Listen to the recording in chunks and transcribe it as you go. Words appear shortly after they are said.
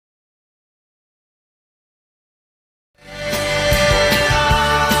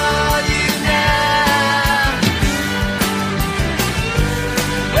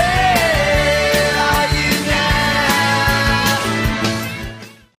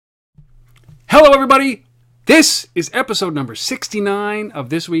Hello, everybody. This is episode number 69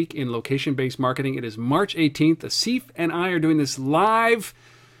 of This Week in Location-Based Marketing. It is March 18th. Asif and I are doing this live,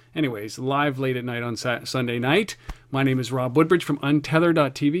 live late at night on Sunday night. My name is Rob Woodbridge from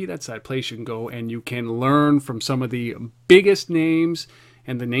Untether.tv. That's that place you can go and you can learn from some of the biggest names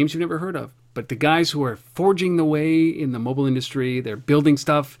and the names you've never heard of. But the guys who are forging the way in the mobile industry, they're building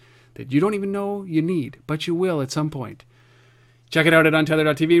stuff that you don't even know you need, but you will at some point. Check it out at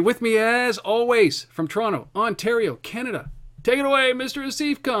Untether.tv. With me, as always, from Toronto, Ontario, Canada. Take it away, Mr.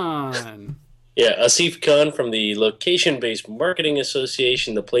 Asif Khan. Yeah, Asif Khan from the Location-Based Marketing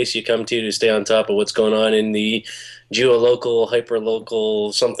Association, the place you come to stay on top of what's going on in the geolocal,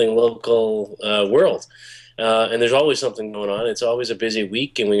 hyperlocal, something local world. And there's always something going on. It's always a busy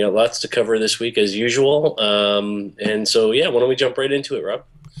week, and we got lots to cover this week as usual. And so, yeah, why don't we jump right into it, Rob?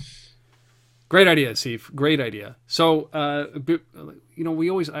 Great idea, Asif. Great idea. So, we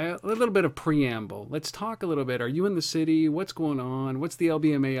always a little bit of preamble. Let's talk a little bit. Are you in the city? What's going on? What's the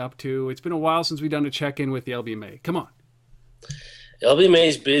LBMA up to? It's been a while since we've done a check-in with the LBMA. Come on. LBMA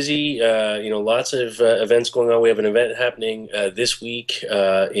is busy. Lots of events going on. We have an event happening this week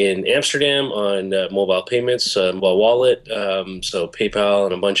in Amsterdam on mobile payments, mobile wallet, so PayPal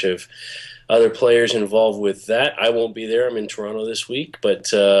and a bunch of other players involved with that. I won't be there. I'm in Toronto this week, but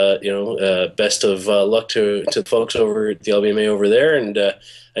best of luck to the folks over at the LBMA over there, and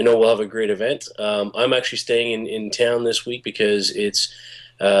I know we'll have a great event. I'm actually staying in town this week because it's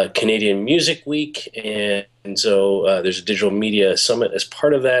Canadian Music Week, and so there's a digital media summit as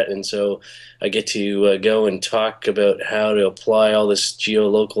part of that, and so I get to go and talk about how to apply all this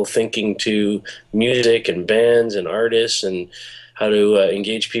geo-local thinking to music and bands and artists, and how to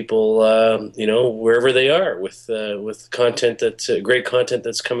engage people, wherever they are with content that's great content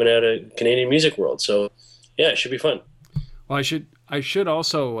that's coming out of Canadian music world. So, yeah, it should be fun. Well, I should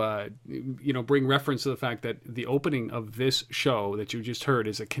also, bring reference to the fact that the opening of this show that you just heard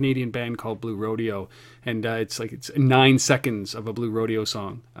is a Canadian band called Blue Rodeo, and it's 9 seconds of a Blue Rodeo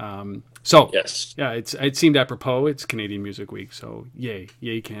song. Yes, yeah, it seemed apropos. It's Canadian Music Week, so yay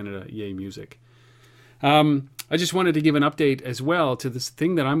Canada, yay music. I just wanted to give an update as well to this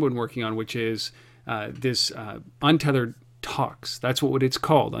thing that I've been working on, which is this Untethered Talks. That's what it's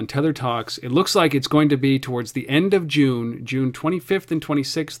called, Untethered Talks. It looks like it's going to be towards the end of June 25th and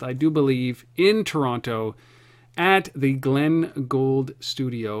 26th, I do believe, in Toronto at the Glen Gold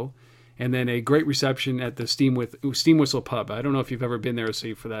Studio. And then a great reception at the Steam Whistle Pub. I don't know if you've ever been there,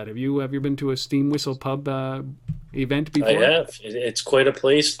 Asif, for that. Have you been to a Steam Whistle Pub event before? I have. It's quite a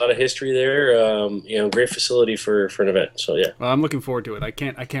place. A lot of history there. Great facility for an event. So yeah. Well, I'm looking forward to it. I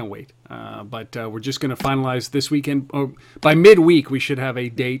can't wait. But we're just going to finalize this weekend. By midweek, we should have a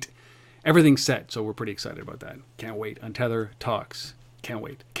date. Everything's set, so we're pretty excited about that. Can't wait. Untether Talks. Can't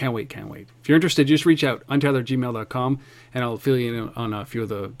wait. If you're interested, just reach out, untether@gmail.com, and I'll fill you in on a few of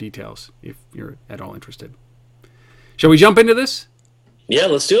the details if you're at all interested. Shall we jump into this? Yeah,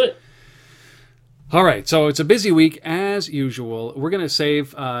 let's do it. All right, so it's a busy week as usual. We're going to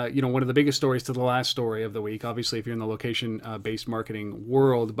save, one of the biggest stories to the last story of the week. Obviously, if you're in the location-based marketing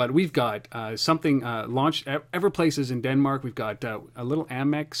world, but we've got something launched. Everplaces in Denmark. We've got a little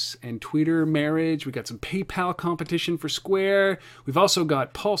Amex and Twitter marriage. We've got some PayPal competition for Square. We've also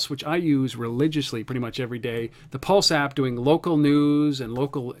got Pulse, which I use religiously, pretty much every day. The Pulse app doing local news and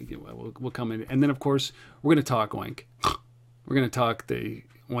local. We'll come in, and then of course we're going to talk Oink. We're going to talk the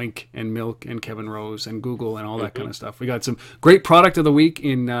Oink and Milk and Kevin Rose and Google and all that kind of stuff. We got some great product of the week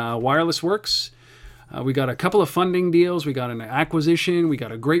in Wireless Works. We got a couple of funding deals. We got an acquisition. We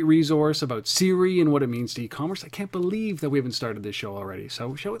got a great resource about Siri and what it means to e-commerce. I can't believe that we haven't started this show already.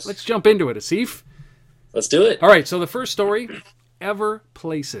 So let's jump into it, Asif. Let's do it. All right. So the first story,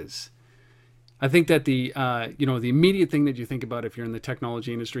 Everplaces. I think that the immediate thing that you think about if you're in the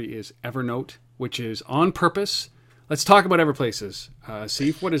technology industry is Evernote, which is on purpose. Let's talk about Everplaces.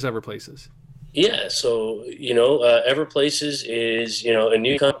 Asif, what is Everplaces? Yeah, so, Everplaces is, a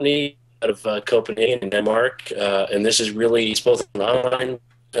new company out of Copenhagen in Denmark, and this is really, it's both an online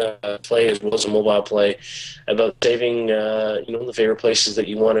play as well as a mobile play about saving, the favorite places that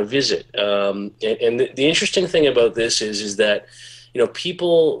you want to visit. And the interesting thing about this is that,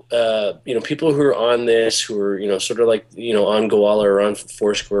 people who are on this, who are, sort of like, on Gowalla or on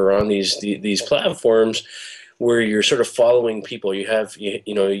Foursquare or on these platforms, where you're sort of following people.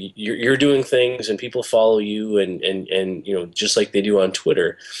 You're doing things and people follow you and just like they do on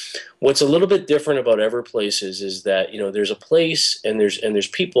Twitter. What's a little bit different about Everplaces is that there's a place and there's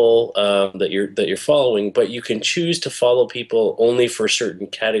people that you're following, but you can choose to follow people only for certain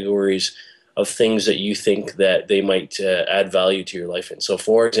categories of things that you think that they might add value to your life in. So,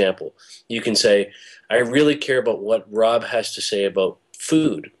 for example, you can say, I really care about what Rob has to say about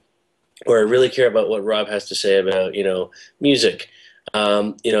food, or I really care about what Rob has to say about, music.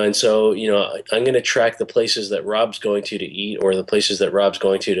 And so, I'm going to track the places that Rob's going to eat, or the places that Rob's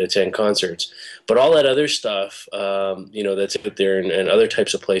going to attend concerts. But all that other stuff, that's out there, and other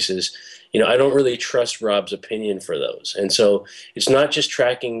types of places, I don't really trust Rob's opinion for those. And so it's not just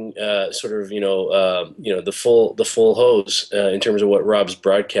tracking the full hose in terms of what Rob's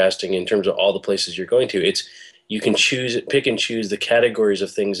broadcasting in terms of all the places you're going to. It's you can pick and choose the categories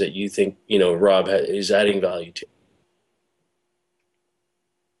of things that you think, Rob is adding value to.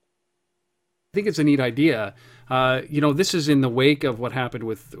 I think it's a neat idea. This is in the wake of what happened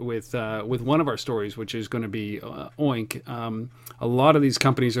with one of our stories, which is going to be Oink. A lot of these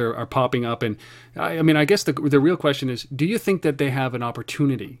companies are popping up, and I guess the real question is, do you think that they have an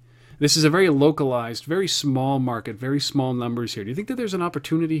opportunity? This is a very localized, very small market, very small numbers here. Do you think that there's an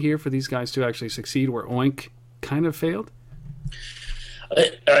opportunity here for these guys to actually succeed where Oink kind of failed?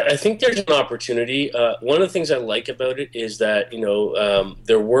 I think there's an opportunity. One of the things I like about it is that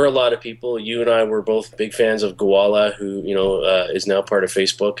there were a lot of people. You and I were both big fans of Gowalla, who is now part of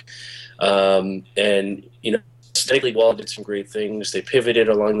Facebook, and aesthetically, Gowalla did some great things. They pivoted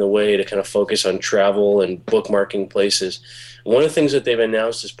along the way to kind of focus on travel and bookmarking places. One of the things that they've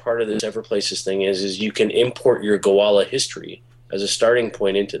announced as part of this EverPlaces thing is you can import your Gowalla history as a starting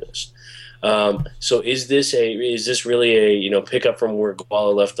point into this. So is this really a pick up from where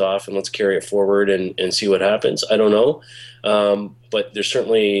Gowalla left off, and let's carry it forward and see what happens? I don't know, but there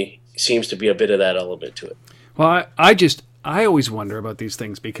certainly seems to be a bit of that element to it. Well, I always wonder about these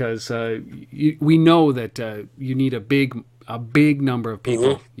things because we know that you need a big number of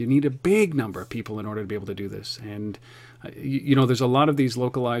people. Mm-hmm. You need a big number of people in order to be able to do this, and there's a lot of these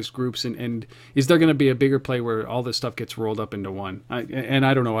localized groups, and is there going to be a bigger play where all this stuff gets rolled up into one? I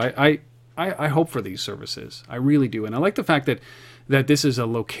don't know. I hope for these services. I really do. And I like the fact that this is a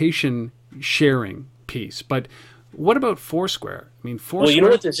location sharing piece. But what about Foursquare? Foursquare... Well, you know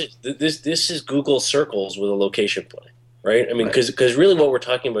what this is? This is Google Circles with a location play, right? Because really what we're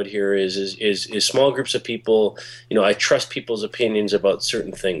talking about here is small groups of people. I trust people's opinions about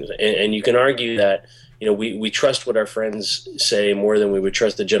certain things. And you can argue that, we trust what our friends say more than we would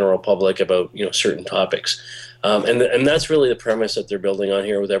trust the general public about, certain topics. And that's really the premise that they're building on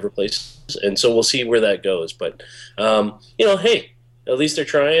here with EverPlaces. And so we'll see where that goes. But, hey, at least they're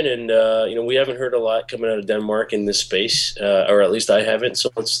trying. And, we haven't heard a lot coming out of Denmark in this space, or at least I haven't.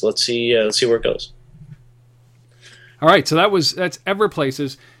 So let's see where it goes. All right. So that's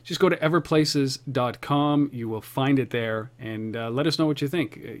EverPlaces. Just go to everplaces.com. You will find it there. And let us know what you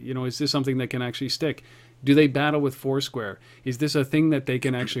think. Is this something that can actually stick? Do they battle with Foursquare? Is this a thing that they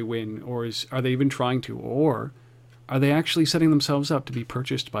can actually win? Or are they even trying to? Or are they actually setting themselves up to be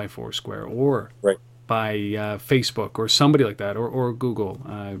purchased by Foursquare or by Facebook or somebody like that, or Google?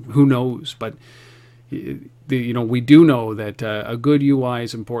 Who knows? But we do know that a good UI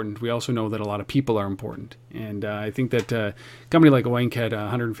is important. We also know that a lot of people are important. And I think that a company like Oink had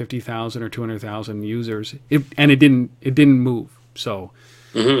 150,000 or 200,000 users, and it didn't move. So,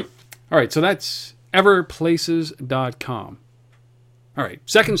 all right. So that's everplaces.com. All right,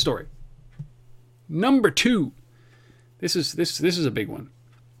 second story. Number 2. This is a big one.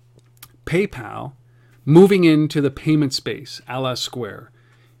 PayPal moving into the payment space, a la Square.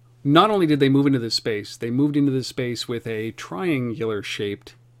 Not only did they move into this space, they moved into this space with a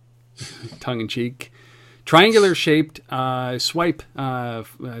triangular-shaped, tongue-in-cheek, triangular-shaped swiper,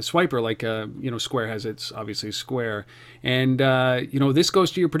 like Square has its obviously Square, and this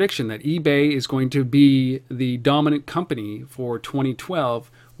goes to your prediction that eBay is going to be the dominant company for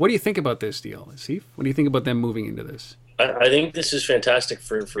 2012. What do you think about this deal, Steve? What do you think about them moving into this? I think this is fantastic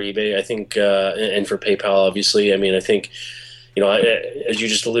for eBay. I think and for PayPal, obviously. I think. As you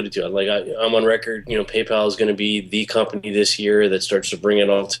just alluded to, I'm on record. PayPal is going to be the company this year that starts to bring it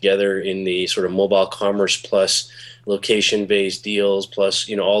all together in the sort of mobile commerce plus location-based deals, plus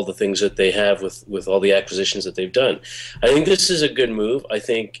all the things that they have with all the acquisitions that they've done. I think this is a good move. I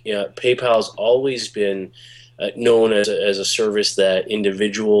think PayPal's always been known as a service that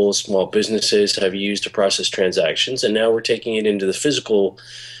individuals, small businesses have used to process transactions, and now we're taking it into the physical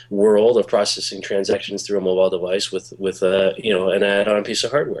world of processing transactions through a mobile device with an add-on piece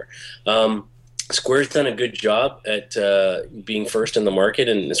of hardware. Square's done a good job at being first in the market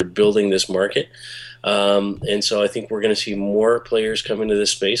and sort of building this market. And so I think we're going to see more players come into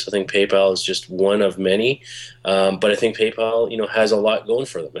this space. I think PayPal is just one of many, but I think PayPal, has a lot going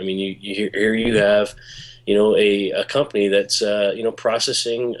for them. You have a company that's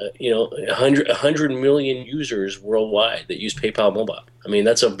processing 100 million users worldwide that use PayPal Mobile. I mean,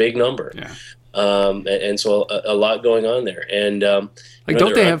 that's a big number. Yeah. And so a lot going on there, and Like,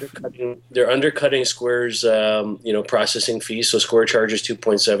 don't they have? they're undercutting Square's processing fees. So Square charges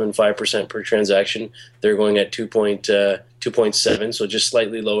 2.75% per transaction. They're going at 2.7, so just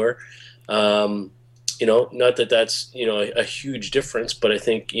slightly lower. Not that that's a huge difference, but I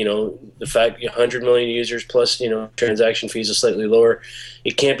think the fact 100 million users plus transaction fees is slightly lower,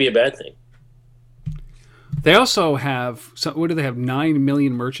 it can't be a bad thing. They also have, what do they have? 9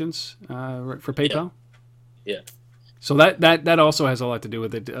 million merchants for PayPal. Yeah. So that also has a lot to do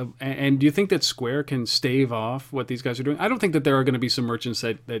with it. And do you think that Square can stave off what these guys are doing? I don't think that there are going to be some merchants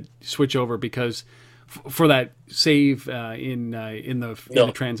that switch over because for that save in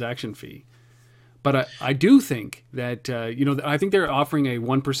the transaction fee. But I do think that I think they're offering a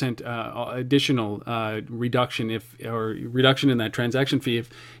 1% additional reduction reduction in that transaction fee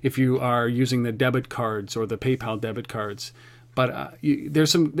if you are using the debit cards or the PayPal debit cards. But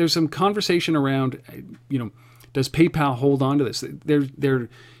there's some conversation around does PayPal hold on to this? They're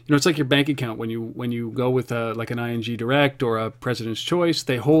it's like your bank account when you go with like an ING Direct or a President's Choice,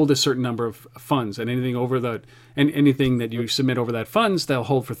 they hold a certain number of funds, and anything that you submit over that funds, they'll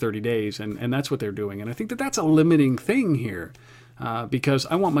hold for 30 days, and that's what they're doing. And I think that that's a limiting thing here, because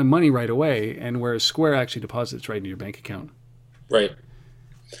I want my money right away, and whereas Square actually deposits right into your bank account. Right.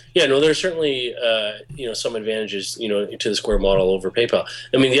 Yeah, no, there's certainly some advantages to the Square model over PayPal.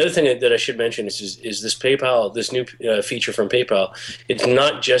 I mean, the other thing that I should mention is this PayPal, this new feature from PayPal. It's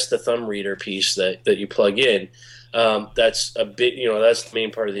not just the thumb reader piece that you plug in. That's a bit that's the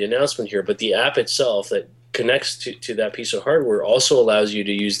main part of the announcement here. But the app itself that connects to that piece of hardware also allows you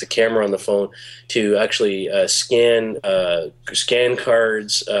to use the camera on the phone to actually scan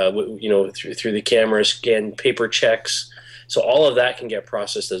cards through the camera, scan paper checks. So all of that can get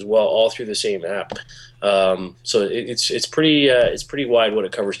processed as well, all through the same app. So it's pretty wide what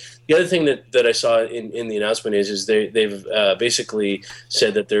it covers. The other thing that I saw in the announcement is they've basically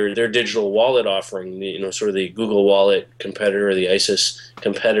said that their digital wallet offering, sort of the Google Wallet competitor, the ISIS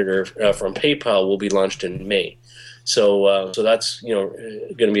competitor from PayPal, will be launched in May. So that's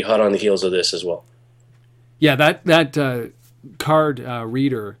going to be hot on the heels of this as well. Yeah, that card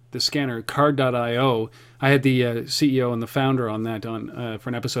reader, the scanner, Card.io. I had the CEO and the founder on that for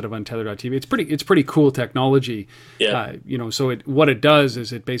an episode of Untether.tv. It's pretty cool technology. Yeah. So what it does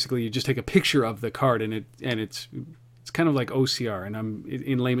is it basically, you just take a picture of the card and it's kind of like OCR, and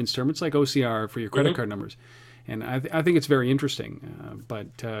in layman's term, it's like OCR for your credit card numbers. And I think it's very interesting. But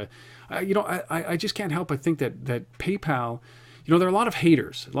I just can't help but think that PayPal, there are a lot of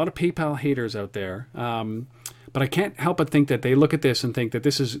PayPal haters out there. But I can't help but think that they look at this and think that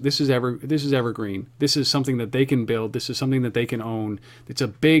this is evergreen. This is something that they can build. This is something that they can own. It's a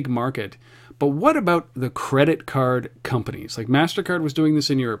big market. But what about the credit card companies? Like MasterCard was doing this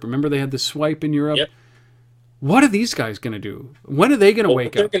in Europe. Remember they had the swipe in Europe? Yep. What are these guys going to do? When are they going to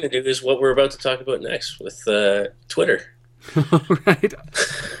wake up? What they're going to do is what we're about to talk about next with Twitter. Right.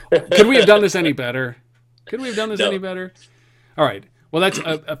 Could we have done this any better? No. Any better? All right. Well, that's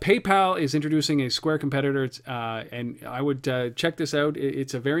a PayPal is introducing a Square competitor, and I would check this out.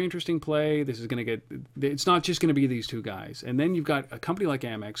 It's a very interesting play. This is going to it's not just going to be these two guys. And then you've got a company like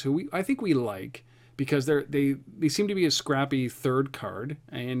Amex, who I think we like because they seem to be a scrappy third card,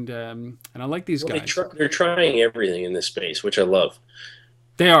 and I like these guys. They're trying everything in this space, which I love.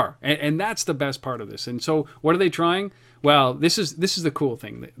 They are, and that's the best part of this. And so, what are they trying? Well, this is the cool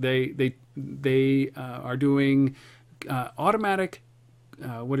thing. They are doing automatic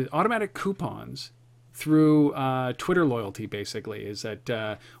coupons through Twitter loyalty. Basically, is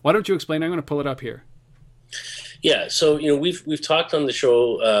that why don't you explain? I'm going to pull it up here. Yeah, so we've talked on the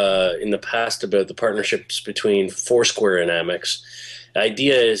show in the past about the partnerships between Foursquare and Amex. The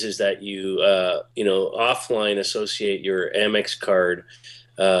idea is that you offline associate your Amex card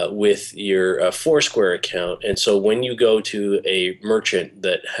with your Foursquare account, and so when you go to a merchant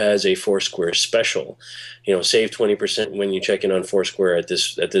that has a Foursquare special, save 20% when you check in on Foursquare at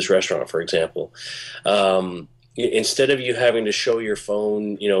this restaurant, for example. Instead of you having to show your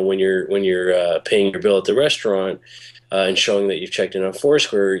phone, when you're paying your bill at the restaurant and showing that you've checked in on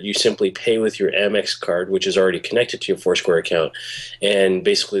Foursquare, you simply pay with your Amex card, which is already connected to your Foursquare account, and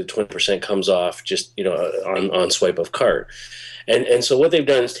basically the 20% comes off just on swipe of card. And so what they've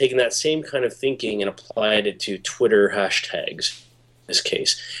done is taken that same kind of thinking and applied it to Twitter hashtags. this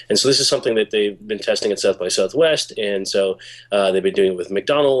case. And so this is something that they've been testing at South by Southwest, and so they've been doing it with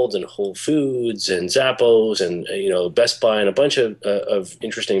McDonald's and Whole Foods and Zappos and Best Buy and a bunch of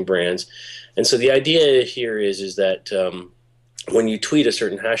interesting brands. And so the idea here is that when you tweet a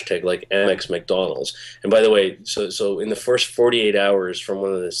certain hashtag like Amex McDonald's, and by the way, so in the first 48 hours from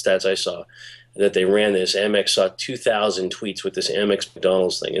one of the stats I saw that they ran this, Amex saw 2,000 tweets with this Amex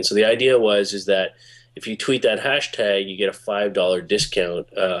McDonald's thing. And so the idea is that if you tweet that hashtag, you get a $5 discount,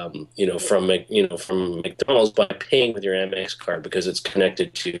 from McDonald's by paying with your Amex card because it's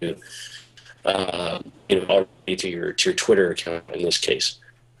connected to, already to your Twitter account in this case.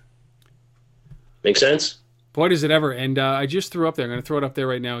 Make sense? Boy, does it ever. And I just threw up there. I'm going to throw it up there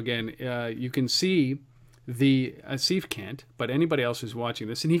right now again. You can see Asif can't, but anybody else who's watching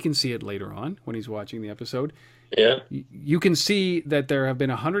this, and he can see it later on when he's watching the episode. Yeah. You can see that there have been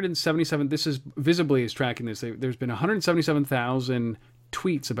 177, this is Visibly is tracking this. There's been 177,000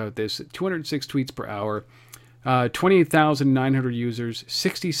 tweets about this, 206 tweets per hour, 28,900 users,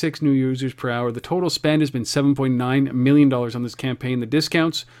 66 new users per hour. The total spend has been $7.9 million on this campaign. The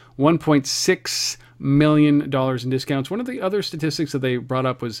discounts, $1.6 million in discounts. One of the other statistics that they brought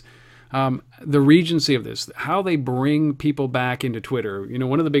up was the regency of this, how they bring people back into Twitter.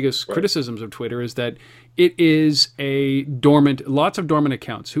 One of the biggest criticisms of Twitter is that it is lots of dormant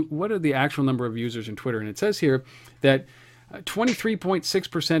accounts. What are the actual number of users in Twitter? And it says here that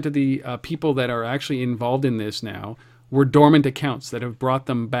 23.6% of the people that are actually involved in this now were dormant accounts that have brought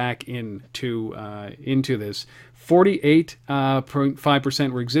them back into this.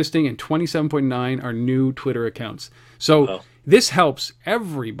 48.5% were existing, and 27.9% are new Twitter accounts. So this helps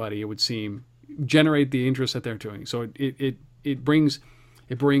everybody, it would seem, generate the interest that they're doing. So it brings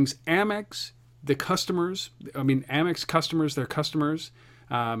Amex, the customers. Amex customers, their customers.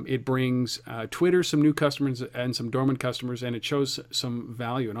 It brings Twitter some new customers and some dormant customers, and it shows some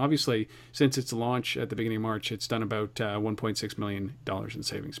value. And obviously, since its launch at the beginning of March, it's done about $1.6 million in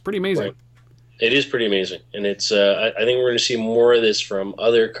savings. Pretty amazing. Right. It is pretty amazing, and it's. I think we're going to see more of this from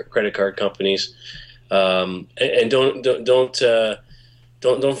other credit card companies. And don't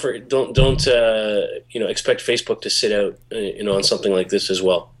expect Facebook to sit out on something like this as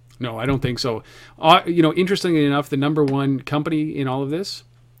well. No, I don't think so. Interestingly enough, the number one company in all of this,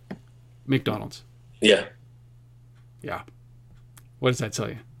 McDonald's. Yeah. What does that tell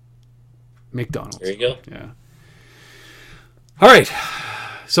you? McDonald's. There you go. Yeah. All right.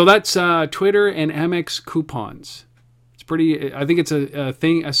 So that's Twitter and Amex coupons. It's pretty. I think it's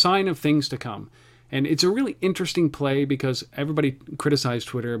a sign of things to come. And it's a really interesting play because everybody criticized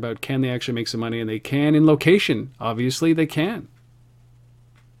Twitter about can they actually make some money, and they can in location. Obviously, they can.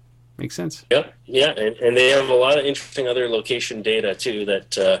 Makes sense. Yeah, and they have a lot of interesting other location data too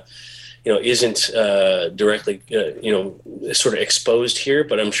that isn't directly sort of exposed here,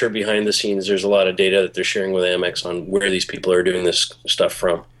 but I'm sure behind the scenes there's a lot of data that they're sharing with Amex on where these people are doing this stuff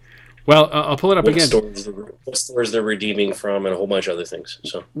from. Well, I'll pull it up again. What stores they're redeeming from, and a whole bunch of other things.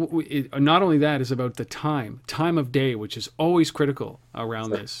 So not only that is about the time of day, which is always critical around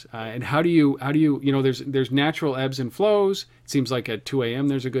this. And how do you there's natural ebbs and flows. It seems like at 2 a.m.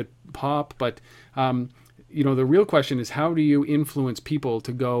 there's a good pop, but the real question is how do you influence people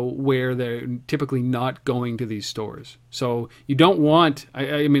to go where they're typically not going to these stores? So you don't want.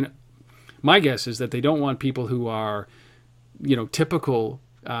 My guess is that they don't want people who are, typical.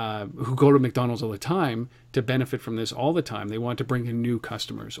 Who go to McDonald's all the time to benefit from this all the time. They want to bring in new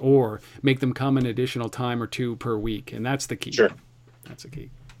customers or make them come an additional time or two per week. And that's the key. Sure. That's the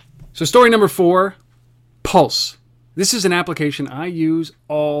key. So story number 4, Pulse. This is an application I use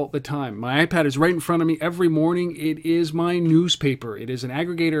all the time. My iPad is right in front of me every morning. It is my newspaper. It is an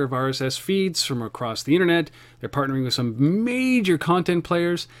aggregator of RSS feeds from across the internet. They're partnering with some major content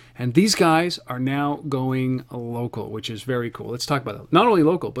players, and these guys are now going local, which is very cool. Let's talk about that. Not only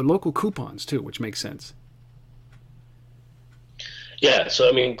local, but local coupons too, which makes sense. Yeah,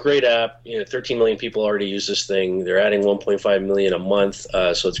 so great app. 13 million people already use this thing. They're adding 1.5 million a month,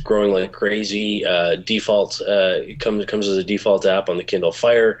 so it's growing like crazy. It comes as a default app on the Kindle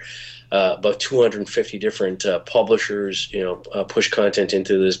Fire. About 250 different publishers, push content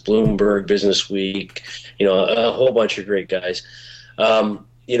into this. Bloomberg, Business Week, a whole bunch of great guys. And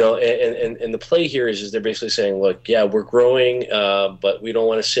the play here is they're basically saying, look, yeah, we're growing, but we don't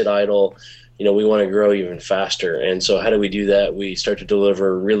want to sit idle. We want to grow even faster. And so how do we do that? We start to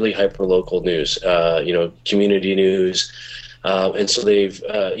deliver really hyper-local news, community news. And so they've,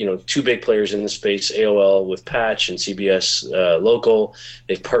 two big players in the space, AOL with Patch and CBS Local.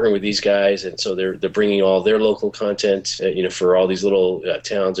 They've partnered with these guys, and so they're bringing all their local content, for all these little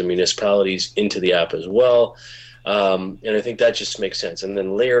towns and municipalities into the app as well. And I think that just makes sense. And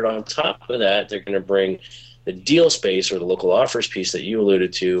then layered on top of that, they're going to bring the deal space or the local offers piece that you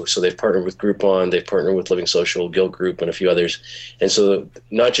alluded to. So they've partnered with Groupon, they've partnered with Living Social, Guild Group, and a few others. And so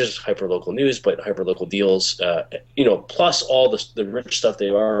not just hyperlocal news, but hyperlocal deals, plus all the rich stuff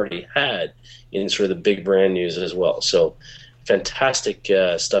they've already had in sort of the big brand news as well. So fantastic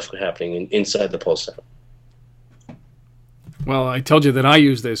stuff happening inside the Pulse app. Well, I told you that I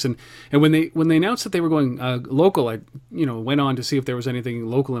use this, and when they announced that they were going local, I went on to see if there was anything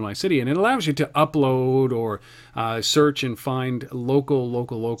local in my city, and it allows you to upload or search and find local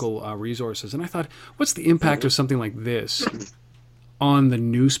resources. And I thought, what's the impact of something like this on the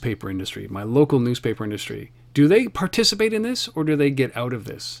newspaper industry, my local newspaper industry? Do they participate in this, or do they get out of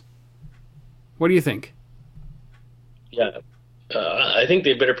this? What do you think? Yeah, I think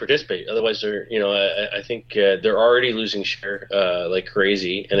they better participate. Otherwise, I think they're already losing share like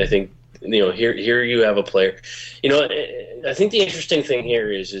crazy. And I think, here you have a player. I think the interesting thing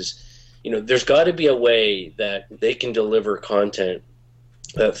here is there's got to be a way that they can deliver content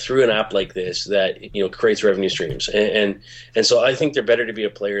through an app like this that creates revenue streams. And so I think they're better to be a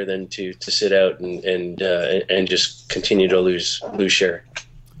player than to sit out and just continue to lose share.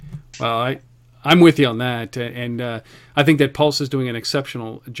 Well, I'm with you on that, and I think that Pulse is doing an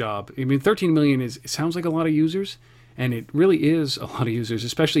exceptional job. I mean, 13 million it sounds like a lot of users, and it really is a lot of users,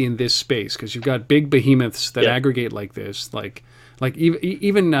 especially in this space, because you've got big behemoths that aggregate like this, like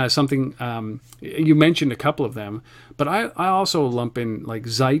even something you mentioned a couple of them, but I also lump in like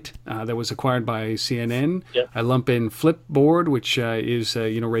Zeit that was acquired by CNN. Yep. I lump in Flipboard, which is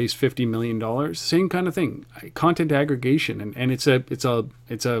raised $50 million. Same kind of thing, content aggregation, and it's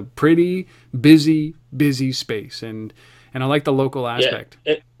a pretty busy space, and I like the local aspect.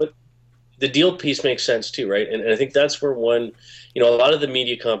 Yeah, but the deal piece makes sense too, right? And I think that's where a lot of the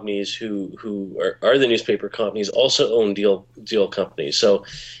media companies who are the newspaper companies also own deal companies. So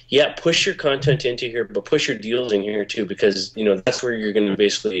yeah, push your content into here, but push your deals in here too, because that's where you're going to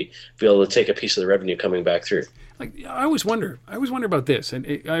basically be able to take a piece of the revenue coming back through. Like I always wonder about this, and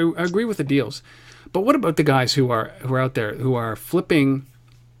I agree with the deals, but what about the guys who are out there who are flipping?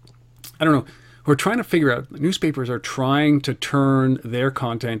 I don't know. Who are trying to figure out, newspapers are trying to turn their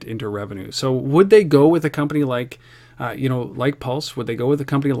content into revenue. So would they go with a company like, like Pulse? Would they go with a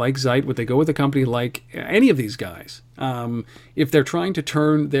company like Zeit? Would they go with a company like any of these guys if they're trying to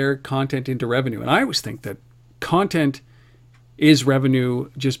turn their content into revenue? And I always think that content is revenue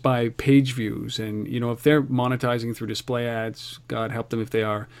just by page views. And, if they're monetizing through display ads, God help them if they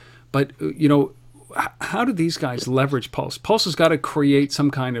are. But, how do these guys leverage Pulse? Pulse has got to create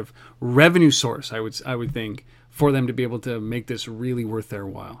some kind of revenue source, I would think, for them to be able to make this really worth their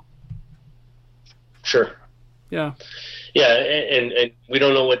while. Sure. Yeah. Yeah, and we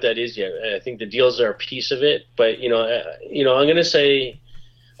don't know what that is yet. I think the deals are a piece of it, but I'm going to say,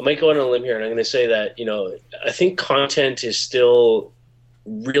 I might go on a limb here, and I'm going to say that I think content is still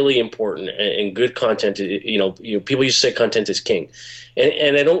really important, and good content. People used to say content is king,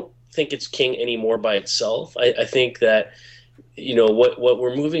 and I don't think it's king anymore by itself. I think that what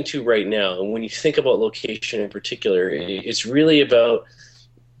we're moving to right now, and when you think about location in particular, it's really about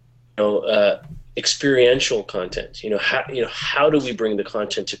experiential content. How do we bring the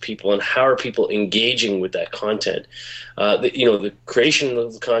content to people, and how are people engaging with that content? The creation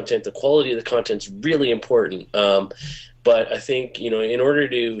of the content, the quality of the content is really important. But I think, in order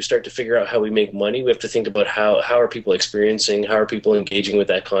to start to figure out how we make money, we have to think about how are people experiencing, how are people engaging with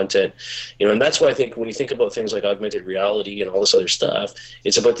that content. And that's why I think when you think about things like augmented reality and all this other stuff,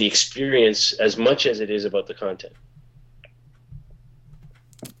 it's about the experience as much as it is about the content.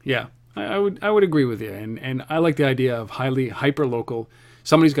 Yeah, I would agree with you. And I like the idea of hyper local.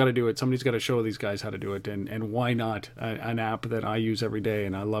 Somebody's got to do it. Somebody's got to show these guys how to do it. And why not an app that I use every day?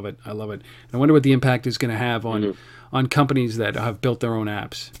 And I love it. And I wonder what the impact is going to have on companies that have built their own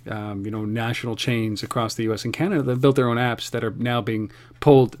apps. National chains across the U.S. and Canada that have built their own apps that are now being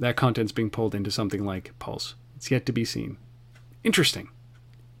pulled. That content's being pulled into something like Pulse. It's yet to be seen. Interesting.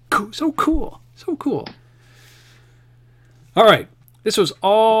 Cool. So cool. All right. This was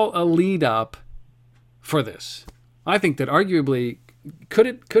all a lead up for this. I think that arguably, could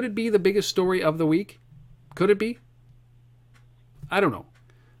it be the biggest story of the week? Could it be? I don't know.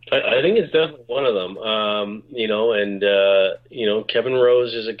 I think it's definitely one of them. Kevin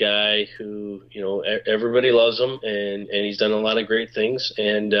Rose is a guy who, everybody loves him, and he's done a lot of great things,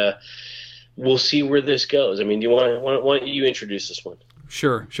 and we'll see where this goes. I mean, why don't you introduce this one?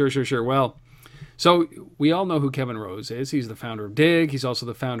 Sure. Well, So we all know who Kevin Rose is. He's the founder of Dig. He's also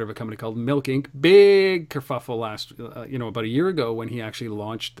the founder of a company called Milk Inc. Big kerfuffle last, about a year ago when he actually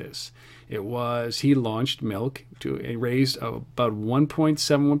launched this. He launched Milk to raised about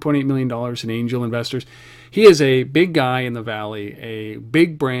 $1.8 million in angel investors. He is a big guy in the Valley, a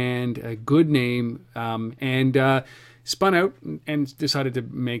big brand, a good name, and spun out and decided to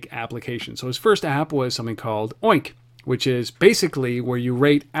make applications. So his first app was something called Oink, which is basically where you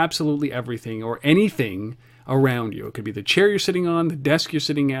rate absolutely everything or anything around you. It could be the chair you're sitting on, the desk you're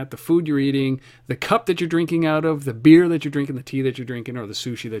sitting at, the food you're eating, the cup that you're drinking out of, the beer that you're drinking, the tea that you're drinking, or the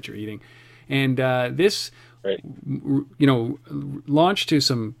sushi that you're eating. And this, Right. launched to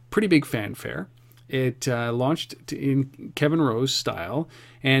some pretty big fanfare. It launched in Kevin Rose style,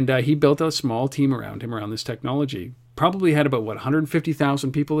 and he built a small team around him around this technology. Probably had about,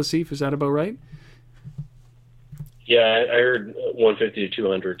 150,000 people, Asif? Is that about right? Yeah, I heard 150 to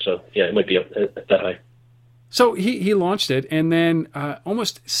 200, so yeah, it might be up at that high. So he launched it, and then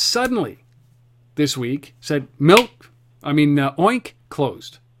almost suddenly this week said, Oink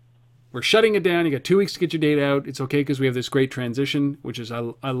closed. We're shutting it down. You got 2 weeks to get your data out. It's okay because we have this great transition, which is,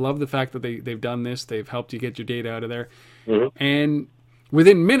 I love the fact that they've done this. They've helped you get your data out of there. Mm-hmm. And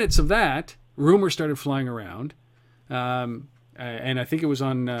within minutes of that, rumors started flying around. And I think it was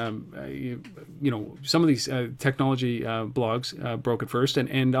on, some of these technology blogs broke it first.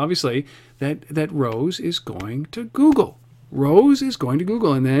 And obviously that Rose is going to Google. Rose is going to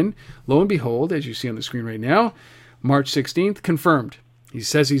Google. And then, lo and behold, as you see on the screen right now, March 16th, confirmed. He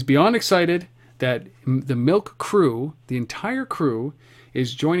says he's beyond excited that the Milk crew, the entire crew,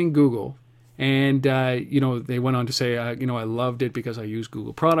 is joining Google. And, they went on to say, I loved it because I use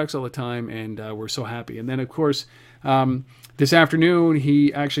Google products all the time, and we're so happy. And then, of course, this afternoon,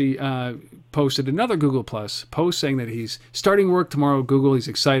 he actually posted another Google Plus post saying that he's starting work tomorrow at Google. He's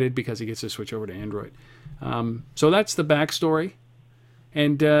excited because he gets to switch over to Android. So that's the backstory.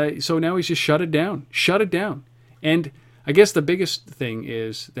 And so now he's just shut it down. And I guess the biggest thing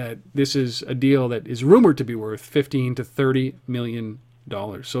is that this is a deal that is rumored to be worth $15 to $30 million.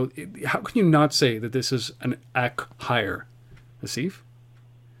 So how can you not say that this is an acqui-hire, Asif?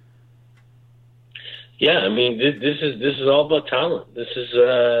 Yeah, I mean, this is all about talent. This is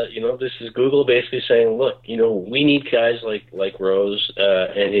this is Google basically saying, look, we need guys like Rose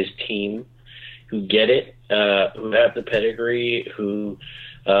and his team who get it, who have the pedigree, who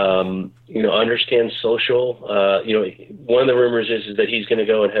understand social. One of the rumors is that he's going to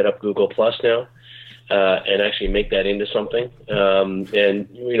go and head up Google Plus now. And actually make that into something, and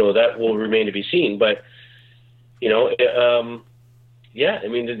that will remain to be seen. But yeah, I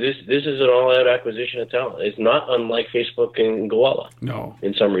mean, this is an all-out acquisition of talent. It's not unlike Facebook and Gowalla. No,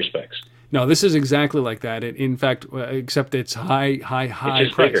 in some respects. No, this is exactly like that. In fact, except it's high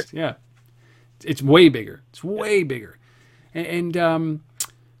it's priced. Bigger. Yeah, it's way bigger. It's way bigger, and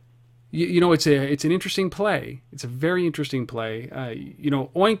it's an interesting play. It's a very interesting play.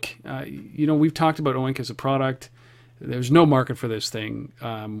 Oink. We've talked about Oink as a product. There's no market for this thing.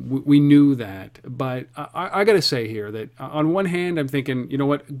 We knew that, but I got to say here that on one hand, I'm thinking, you know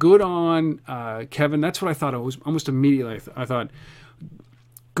what, good on Kevin. That's what I thought. It was almost immediately. I thought,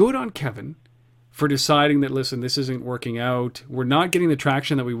 good on Kevin for deciding that, listen, this isn't working out. We're not getting the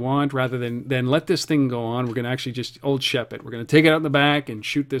traction that we want. Rather than let this thing go on, we're going to actually just old shep it. We're going to take it out in the back and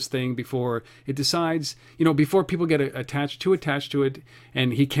shoot this thing before it decides, before people get attached to it,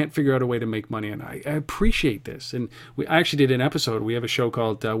 and he can't figure out a way to make money. And I appreciate this. And I actually did an episode. We have a show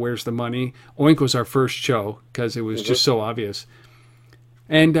called Where's the Money? Oink was our first show because it was just so obvious.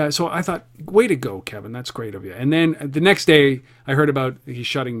 And so I thought, way to go, Kevin. That's great of you. And then the next day, I heard about he's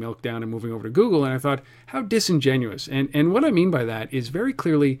shutting Milk down and moving over to Google. And I thought, how disingenuous. And what I mean by that is very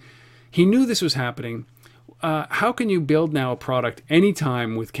clearly, he knew this was happening. How can you build now a product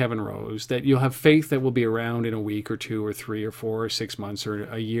anytime with Kevin Rose that you'll have faith that will be around in a week or 2 or 3 or 4 or 6 months or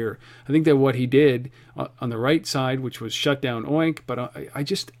a year? I think that what he did on the right side, which was shut down Oink, but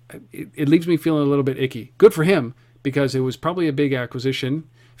it leaves me feeling a little bit icky. Good for him, because it was probably a big acquisition.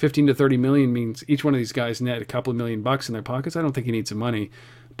 15 to 30 million means each one of these guys net a couple of $1 million in their pockets. I don't think he needs some money,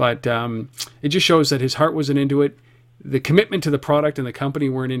 but it just shows that his heart wasn't into it. The commitment to the product and the company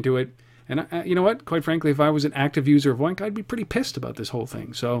weren't into it. And you know what? Quite frankly, if I was an active user of Oink, I'd be pretty pissed about this whole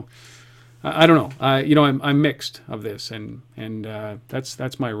thing. So I don't know. I'm mixed of this, and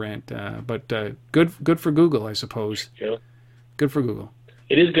that's my rant. But good for Google, I suppose. Yeah. Good for Google.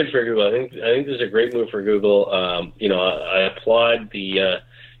 It is good for Google. I think this is a great move for Google. I applaud the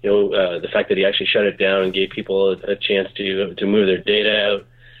fact that he actually shut it down and gave people a chance to move their data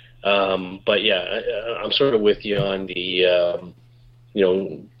out. But yeah, I'm sort of with you on the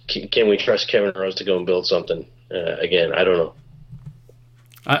can we trust Kevin Rose to go and build something again? I don't know.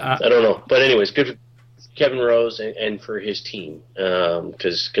 I don't know. But anyways, good for Kevin Rose and for his team,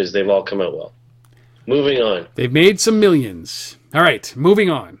 because they've all come out well. Moving on. They've made some millions. All right, moving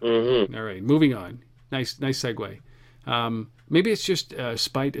on. Mm-hmm. All right, moving on. Nice segue. Maybe it's just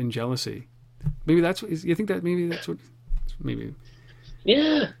spite and jealousy. Maybe that's what you think. Maybe that's what. Maybe.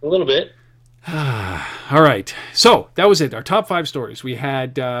 Yeah, a little bit. All right. So that was it. Our top 5 stories. We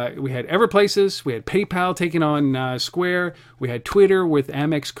had EverPlaces. We had PayPal taking on Square. We had Twitter with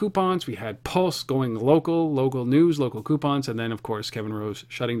Amex coupons. We had Pulse going local news, local coupons, and then of course Kevin Rose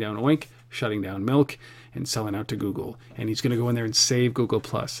shutting down Oink, shutting down Milk, and selling out to Google. And he's going to go in there and save Google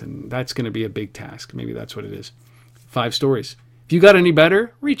Plus, and that's going to be a big task. Maybe that's what it is. 5 stories. If you got any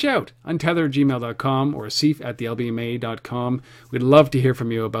better, reach out. untether@gmail.com or asif@thelbma.com. We'd love to hear from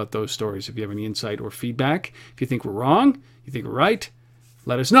you about those stories. If you have any insight or feedback, if you think we're wrong, you think we're right,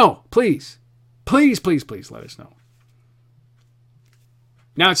 let us know. Please. Please let us know.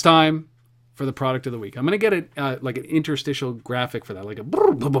 Now it's time for the product of the week. I'm going to get it like an interstitial graphic for that, like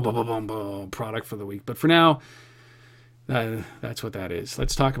a product for the week. But for now, that's what that is.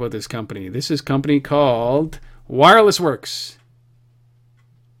 Let's talk about this company. This is a company called WirelessWorks.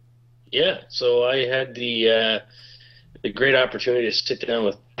 Yeah, so I had the great opportunity to sit down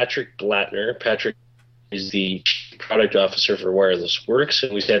with Patrick Blattner. Patrick is the Chief Product Officer for WirelessWorks,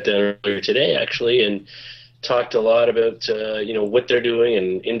 and we sat down earlier today, actually, and talked a lot about what they're doing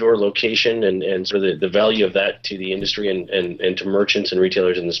and indoor location and sort of the value of that to the industry and to merchants and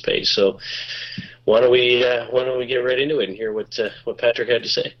retailers in the space. So why don't we get right into it and hear what Patrick had to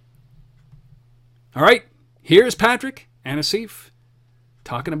say? All right, here's Patrick and Asif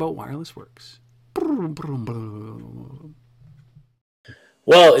talking about WirelessWorks.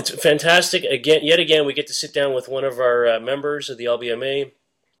 Well, it's fantastic. Yet again, we get to sit down with one of our members of the LBMA.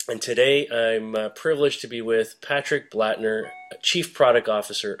 And today I'm privileged to be with Patrick Blattner, Chief Product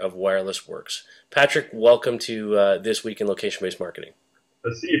Officer of WirelessWorks. Patrick, welcome to This Week in Location-Based Marketing.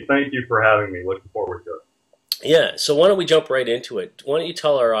 Steve, thank you for having me. Looking forward to it. Yeah, so why don't we jump right into it? Why don't you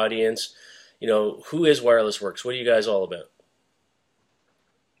tell our audience, who is WirelessWorks? What are you guys all about?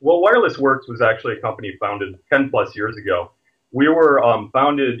 Well, WirelessWorks was actually a company founded 10 plus years ago. We were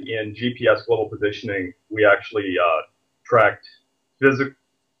founded in GPS global positioning. We actually tracked physical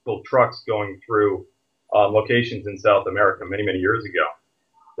trucks going through locations in South America many years ago.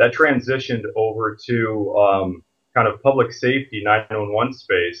 That transitioned over to kind of public safety 911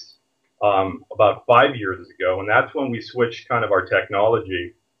 space about 5 years ago, and that's when we switched kind of our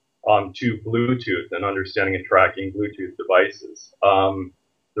technology to Bluetooth and understanding and tracking Bluetooth devices.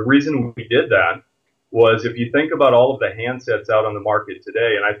 The reason we did that was, if you think about all of the handsets out on the market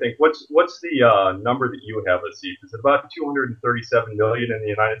today, and I think what's the number that you have, Asif? Is it about 237 million in the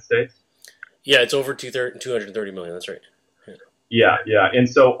United States? Yeah, it's over 230 million. That's right. Yeah. And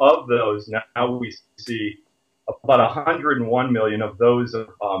so of those, now we see about 101 million of those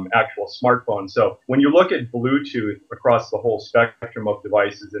actual smartphones. So when you look at Bluetooth across the whole spectrum of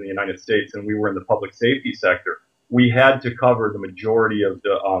devices in the United States, and we were in the public safety sector, we had to cover the majority of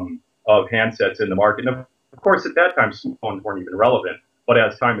the of handsets in the market. And of course, at that time, smartphones weren't even relevant. But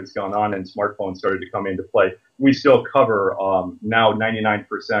as time has gone on and smartphones started to come into play, we still cover now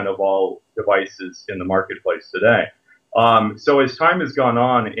 99% of all devices in the marketplace today. So as time has gone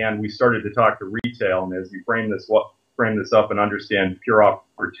on and we started to talk to retail, and as you frame this up and understand pure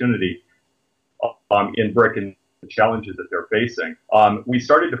opportunity in brick and the challenges that they're facing, we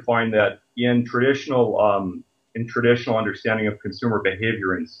started to find that in traditional understanding of consumer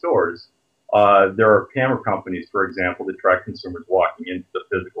behavior in stores, there are camera companies, for example, that track consumers walking into the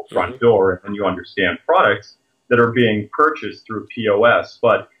physical front door, and then you understand products that are being purchased through POS.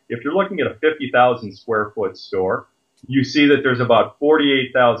 But if you're looking at a 50,000 square foot store, you see that there's about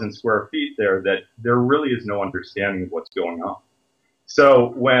 48,000 square feet there that there really is no understanding of what's going on.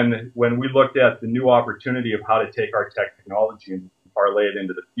 So when we looked at the new opportunity of how to take our technology and parlay it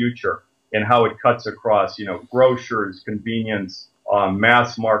into the future, and how it cuts across, grocers, convenience,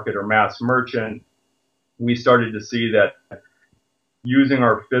 mass market or mass merchant, we started to see that using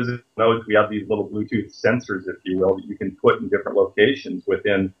our physical nodes, we have these little Bluetooth sensors, if you will, that you can put in different locations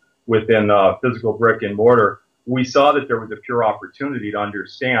within physical brick and mortar. We saw that there was a pure opportunity to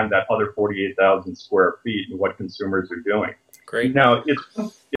understand that other 48,000 square feet and what consumers are doing. Great. Now,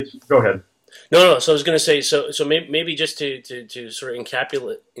 it's go ahead. No. So I was going to say, so maybe just to sort of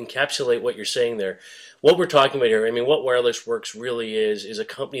encapsulate what you're saying there, what we're talking about here, I mean, what Wireless Works really is a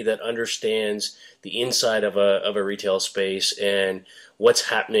company that understands the inside of a retail space and what's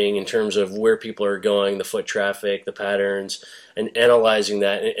happening in terms of where people are going, the foot traffic, the patterns, and analyzing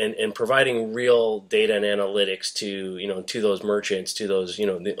that and providing real data and analytics to, to those merchants, to those,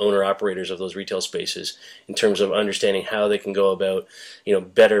 the owner operators of those retail spaces in terms of understanding how they can go about,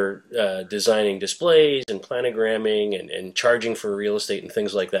 better designing displays and planogramming and charging for real estate and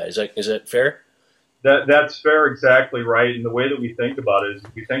things like that. Is that fair? That's fair, exactly right. And the way that we think about it is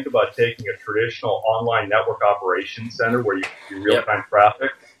we think about taking a traditional online network operations center where you do real-time traffic,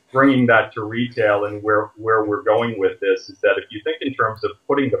 bringing that to retail. And where we're going with this is that if you think in terms of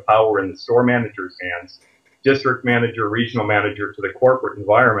putting the power in the store manager's hands, district manager, regional manager, to the corporate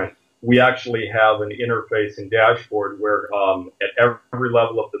environment, we actually have an interface and dashboard where at every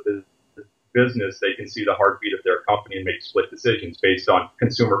level of the business, they can see the heartbeat of their company and make split decisions based on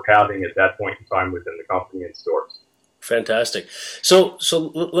consumer pathing at that point in time within the company and stores. Fantastic. So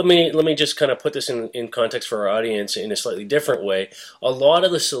let me just kind of put this in context for our audience in a slightly different way. A lot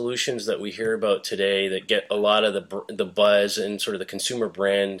of the solutions that we hear about today that get a lot of the buzz and sort of the consumer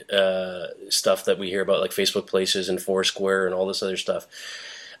brand stuff that we hear about, like Facebook Places and Foursquare and all this other stuff.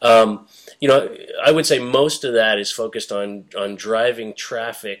 I would say most of that is focused on driving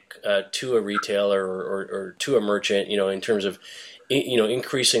traffic to a retailer or to a merchant, in terms of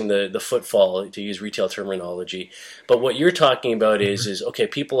increasing the footfall, to use retail terminology. But what you're talking about is okay,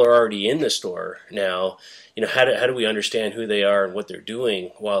 people are already in the store now. How do we understand who they are and what they're doing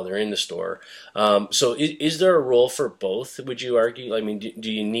while they're in the store? So is there a role for both, would you argue? I mean,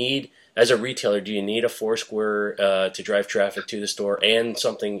 do you need, as a retailer, do you need a Foursquare to drive traffic to the store and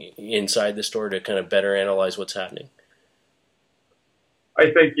something inside the store to kind of better analyze what's happening?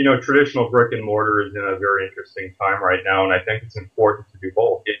 I think, traditional brick and mortar is in a very interesting time right now, and I think it's important to do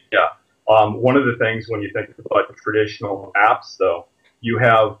both. One of the things when you think about traditional apps, though, you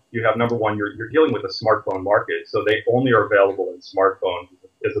have number one, you're dealing with a smartphone market, so they only are available in smartphones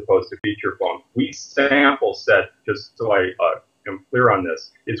as opposed to feature phones. We sample set, just so I am clear on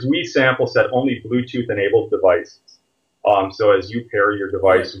this, is we sample set only Bluetooth-enabled devices. So as you pair your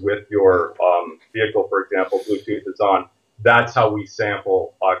device with your vehicle, for example, Bluetooth is on. That's how we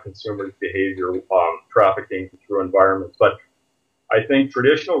sample consumers' behavior, trafficking through environments. But I think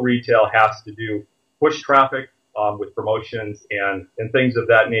traditional retail has to do push traffic with promotions and things of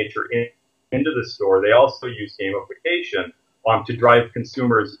that nature into the store. They also use gamification to drive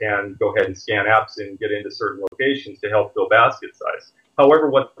consumers and go ahead and scan apps and get into certain locations to help fill basket size. However,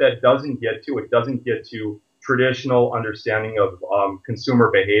 what that doesn't get to, it doesn't get to traditional understanding of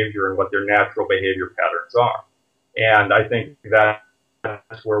consumer behavior and what their natural behavior patterns are. And I think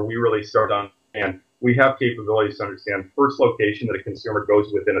that's where we really start on. And we have capabilities to understand first location that a consumer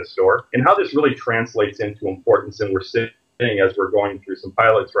goes within a store and how this really translates into importance. And we're sitting as we're going through some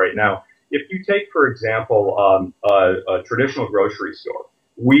pilots right now. If you take, for example, a traditional grocery store,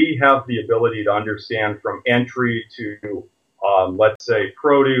 we have the ability to understand from entry to, let's say,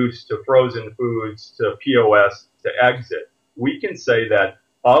 produce to frozen foods to POS to exit. We can say that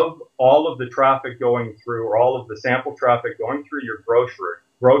of all of the traffic going through, or all of the sample traffic going through your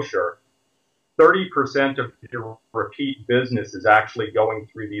grocer, 30% of your repeat business is actually going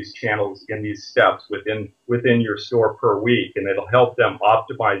through these channels in these steps within your store per week, and it'll help them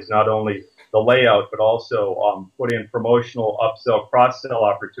optimize not only the layout but also put in promotional upsell, cross-sell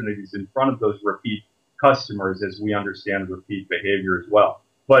opportunities in front of those repeat customers as we understand repeat behavior as well.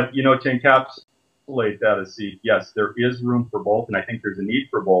 But to encapsulate that as yes, there is room for both, and I think there's a need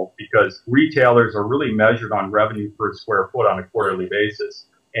for both because retailers are really measured on revenue per square foot on a quarterly basis.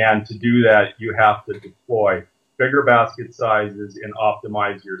 And to do that, you have to deploy bigger basket sizes and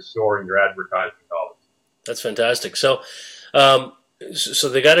optimize your store and your advertising dollars. That's fantastic. So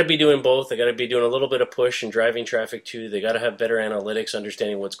they got to be doing both. They got to be doing a little bit of push and driving traffic too. They got to have better analytics,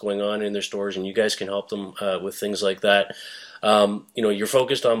 understanding what's going on in their stores, and you guys can help them with things like that. You're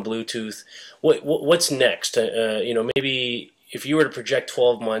focused on Bluetooth. What's next? Maybe if you were to project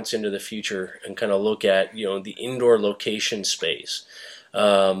 12 months into the future and kind of look at the indoor location space.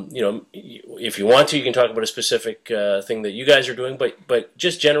 If you want to, you can talk about a specific thing that you guys are doing, but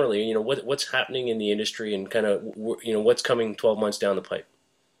just generally, what's happening in the industry and kind of, what's coming 12 months down the pipe.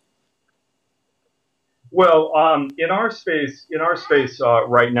 Well, in our space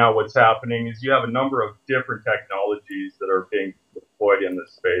right now, what's happening is you have a number of different technologies that are being deployed in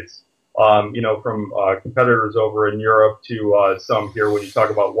this space. From competitors over in Europe to some here when you talk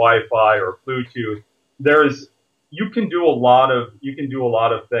about Wi-Fi or Bluetooth, you can do a lot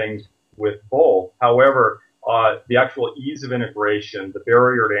of things with both. However, the actual ease of integration, the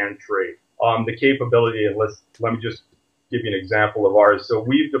barrier to entry, the capability, and let me just give you an example of ours. So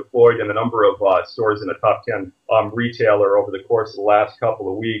we've deployed in a number of stores in a top 10 retailer over the course of the last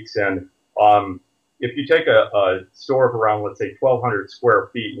couple of weeks. And if you take a store of around, let's say, 1,200 square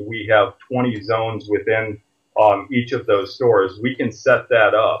feet, and we have 20 zones within each of those stores, we can set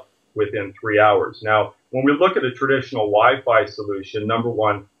that up within 3 hours. Now, when we look at a traditional Wi-Fi solution, number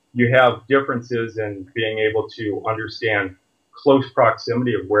one, you have differences in being able to understand close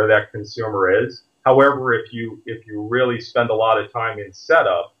proximity of where that consumer is. However, if you really spend a lot of time in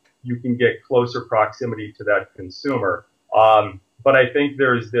setup, you can get closer proximity to that consumer. But I think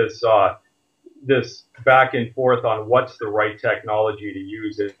there's this back and forth on what's the right technology to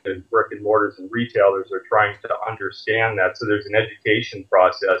use as brick and mortars and retailers are trying to understand that. So there's an education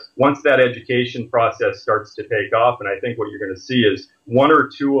process. Once that education process starts to take off, and I think what you're going to see is one or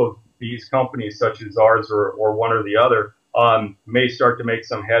two of these companies, such as ours or one or the other, may start to make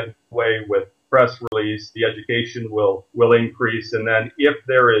some headway with press release. The education will increase, and then if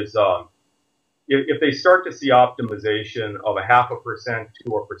there is if they start to see optimization of 0.5% to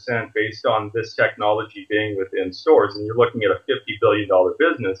 1% based on this technology being within stores, and you're looking at a $50 billion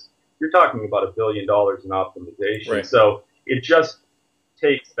business, you're talking about $1 billion in optimization. Right. So it just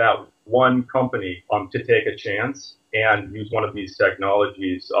takes that one company to take a chance and use one of these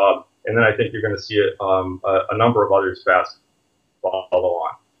technologies, and then I think you're going to see a number of others fast follow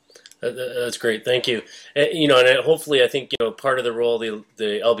on. That's great. Thank you. And hopefully, I think part of the role of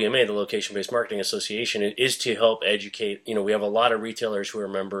the LBMA, the Location-Based Marketing Association, is to help educate. We have a lot of retailers who are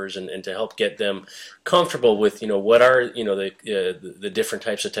members, and to help get them comfortable with what are the different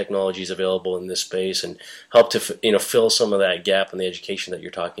types of technologies available in this space, and help to fill some of that gap in the education that you're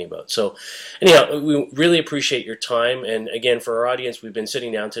talking about. So, anyhow, we really appreciate your time. And again, for our audience, we've been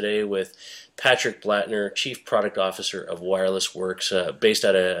sitting down today with Patrick Blattner, Chief Product Officer of Wireless Works, based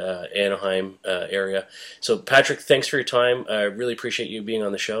out of Anaheim area. So, Patrick, thanks for your time. I really appreciate you being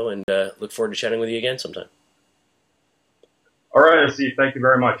on the show, and look forward to chatting with you again sometime. All right, Steve. Thank you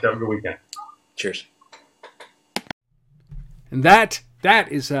very much. Have a good weekend. Cheers. And that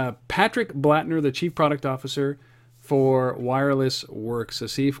is Patrick Blattner, the Chief Product Officer for Wireless Works.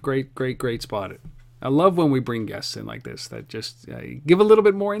 Asif, great spot. I love when we bring guests in like this that just give a little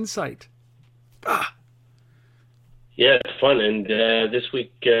bit more insight. Yeah, it's fun. And this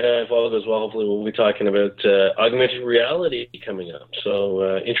week, if all goes well, hopefully we'll be talking about augmented reality coming up.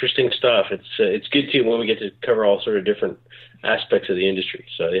 So interesting stuff. It's good too when we get to cover all sort of different aspects of the industry.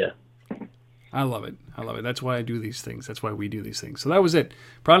 So yeah. I love it. That's why I do these things. That's why we do these things. So that was it.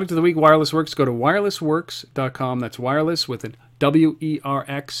 Product of the week, Wireless Works. Go to wirelessworks.com. That's wireless with an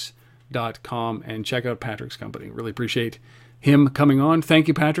WERX.com, and check out Patrick's company. Really appreciate him coming on. Thank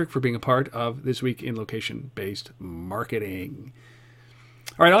you, Patrick, for being a part of This Week in Location-Based Marketing.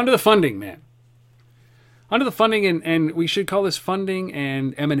 All right, on to the funding, man. On to the funding, and we should call this funding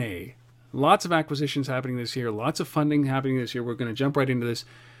and M&A. Lots of acquisitions happening this year. Lots of funding happening this year. We're going to jump right into this.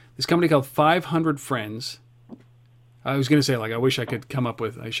 This company called 500 Friends. I was going to say, I wish I should have come up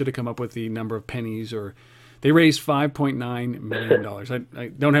with the number of pennies, or they raised $5.9 million. I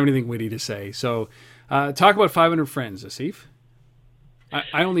don't have anything witty to say. So talk about 500 Friends, Asif.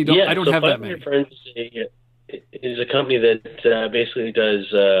 I don't have that many. 500 Friends is a company that basically does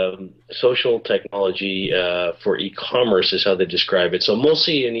social technology for e-commerce, is how they describe it. So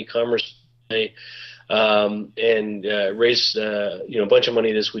mostly in e-commerce, and raised a bunch of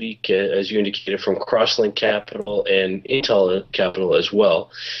money this week, as you indicated, from Crosslink Capital and Intel Capital as well.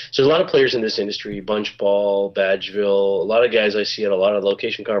 So there's a lot of players in this industry: Bunchball, Badgeville, a lot of guys I see at a lot of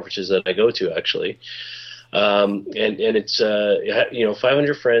location conferences that I go to, actually. And it's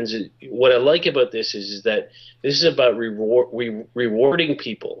 500 Friends. What I like about this is that this is about rewarding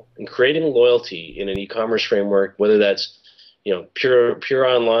people and creating loyalty in an e-commerce framework, whether that's pure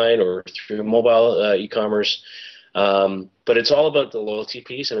online or through mobile e-commerce. But it's all about the loyalty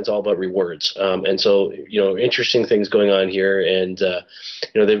piece, and it's all about rewards. And so, interesting things going on here. And,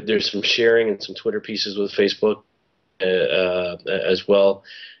 there's some sharing and some Twitter pieces with Facebook as well.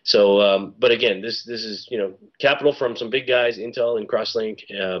 So, but again, this is, capital from some big guys, Intel and Crosslink,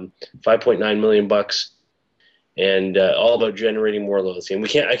 $5.9 million, and all about generating more loyalty. And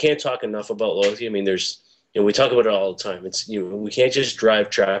I can't talk enough about loyalty. I mean, we talk about it all the time. It's we can't just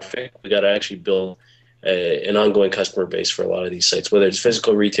drive traffic. We got to actually build an ongoing customer base for a lot of these sites, whether it's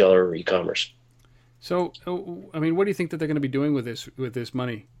physical retail or e-commerce. So, I mean, what do you think that they're going to be doing with this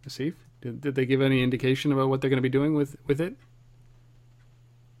money, Asif? Did they give any indication about what they're going to be doing with it?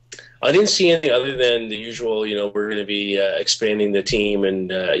 I didn't see anything other than the usual. We're going to be expanding the team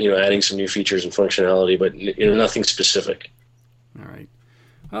and adding some new features and functionality, but nothing specific. All right.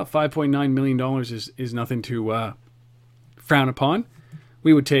 Well, $5.9 million is nothing to frown upon.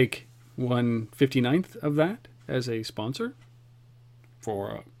 We would take 1/59th of that as a sponsor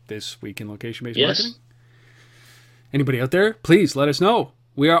for this week in location-based marketing. Anybody out there, please let us know.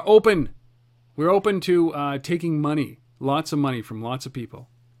 We are open. We're open to taking money, lots of money from lots of people.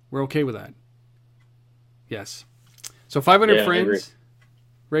 We're okay with that. Yes. So 500 Friends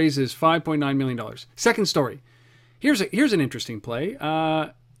raises $5.9 million. Second story. Here's an interesting play.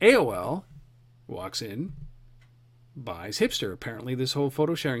 AOL walks in, buys Hipster. Apparently, this whole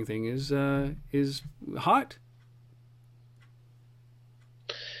photo sharing thing is hot.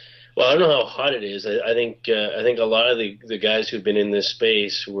 Well, I don't know how hot it is. I think a lot of the guys who've been in this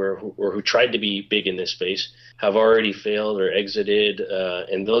space who tried to be big in this space have already failed or exited,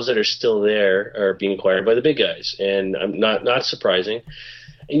 and those that are still there are being acquired by the big guys. And I'm not surprising.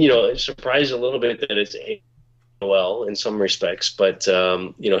 And it's surprised a little bit that it's AOL in some respects, but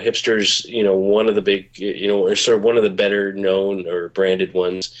Hipster's one of the big or sort of one of the better known or branded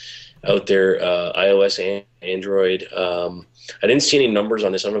ones out there, iOS and Android. I didn't see any numbers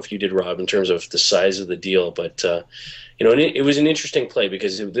on this. I don't know if you did, Rob, in terms of the size of the deal, but it was an interesting play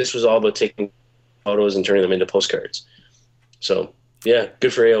because this was all about taking photos and turning them into postcards. So yeah,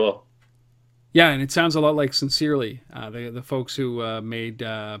 good for AOL. Yeah, and it sounds a lot like Sincerely, the folks who made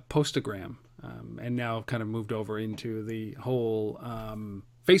Postagram, and now kind of moved over into the whole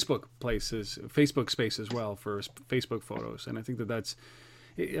Facebook space as well for Facebook photos. And I think that's,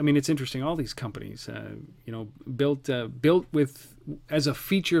 it's interesting. All these companies, built with as a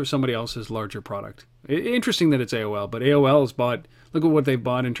feature of somebody else's larger product. Interesting that it's AOL, but AOL has bought. Look at what they've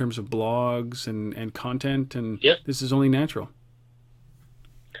bought in terms of blogs and content, and This is only natural.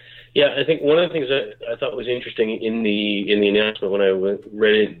 Yeah, I think one of the things that I thought was interesting in the announcement when I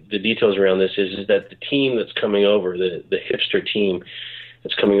read the details around this is that the team that's coming over, the Hipster team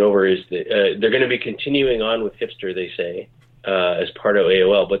that's coming over, is they're going to be continuing on with Hipster, they say, as part of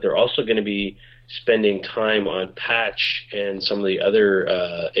AOL, but they're also going to be spending time on Patch and some of the other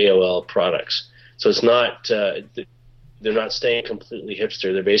AOL products. So it's not they're not staying completely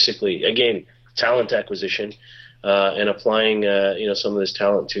Hipster. They're basically, again, talent acquisition. And applying, some of this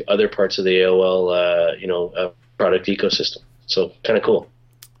talent to other parts of the AOL, product ecosystem. So kind of cool.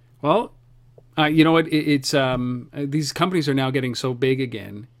 Well, you know what? It's these companies are now getting so big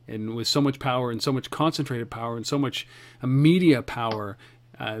again, and with so much power and so much concentrated power and so much media power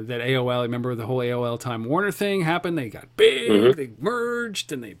that AOL. I remember the whole AOL Time Warner thing happened. They got big, they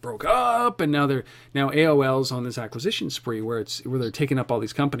merged, and they broke up, and now AOL's on this acquisition spree where they're taking up all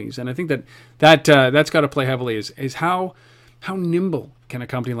these companies. And I think that's got to play heavily is how nimble can a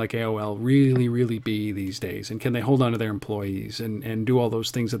company like AOL really, really be these days, and can they hold on to their employees and do all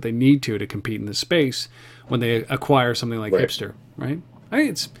those things that they need to compete in this space when they acquire something like Hipster, right? I think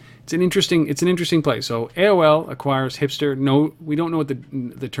it's an interesting play. So AOL acquires Hipster. No, we don't know what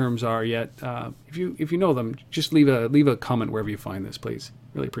the terms are yet. If you know them, just leave a comment wherever you find this, please.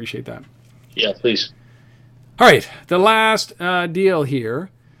 Really appreciate that. Yeah, please. All right, the last deal here,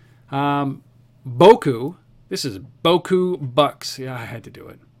 Boku. This is Boku Bucks. Yeah, I had to do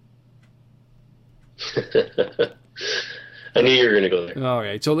it. I knew you were going to go there. All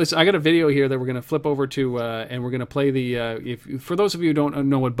right, so I got a video here that we're going to flip over to, and we're going to play the. For those of you who don't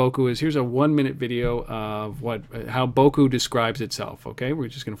know what Boku is, here's a 1-minute video of how Boku describes itself. Okay, we're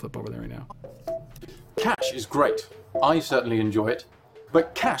just going to flip over there right now. Cash is great. I certainly enjoy it,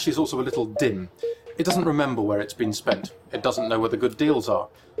 but cash is also a little dim. It doesn't remember where it's been spent. It doesn't know where the good deals are.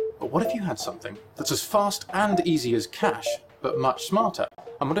 But what if you had something that's as fast and easy as cash, but much smarter?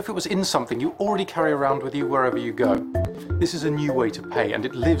 And what if it was in something you already carry around with you wherever you go? This is a new way to pay, and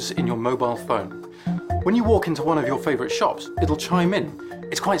it lives in your mobile phone. When you walk into one of your favourite shops, it'll chime in.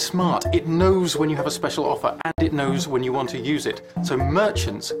 It's quite smart. It knows when you have a special offer, and it knows when you want to use it. So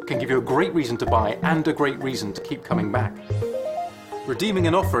merchants can give you a great reason to buy and a great reason to keep coming back. Redeeming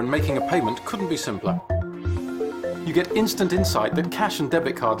an offer and making a payment couldn't be simpler. You get instant insight that cash and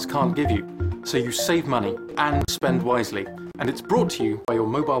debit cards can't give you, so you save money and spend wisely, and it's brought to you by your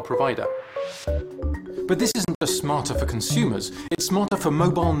mobile provider. But this isn't just smarter for consumers, it's smarter for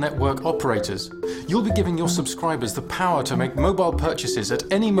mobile network operators. You'll be giving your subscribers the power to make mobile purchases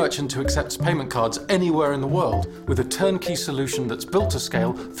at any merchant who accepts payment cards anywhere in the world, with a turnkey solution that's built to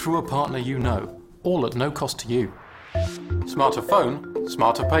scale through a partner you know, all at no cost to you. Smarter phone,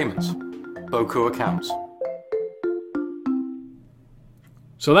 smarter payments. Boku accounts.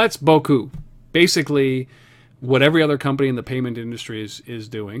 So that's Boku. Basically, what every other company in the payment industry is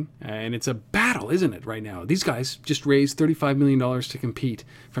doing. And it's a battle, isn't it, right now? These guys just raised $35 million to compete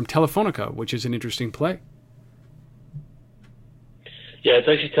from Telefonica, which is an interesting play. Yeah, it's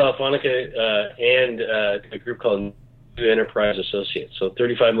actually Telefonica and a group called New Enterprise Associates. So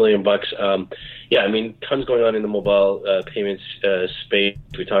 $35 million. Yeah, I mean, tons going on in the mobile payments space.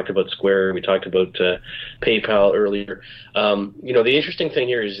 We talked about Square. We talked about PayPal earlier. The interesting thing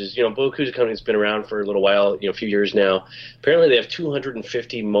here is Boku's a company that's been around for a little while, a few years now. Apparently, they have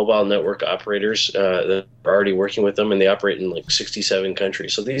 250 mobile network operators that are already working with them, and they operate in like 67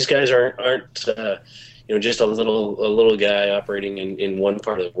 countries. So these guys aren't just a little guy operating in one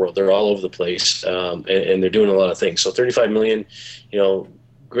part of the world. They're all over the place, and they're doing a lot of things. So 35 million,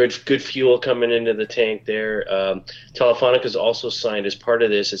 good fuel coming into the tank there. Telefonica's also signed as part of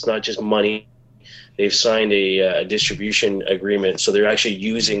this. It's not just money. They've signed a distribution agreement, so they're actually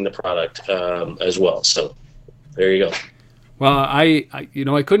using the product as well. So there you go. Well, I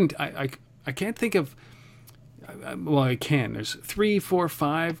can't think of. Well, I can. There's 3, 4,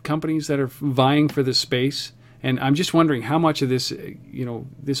 5 companies that are vying for this space, and I'm just wondering how much of this,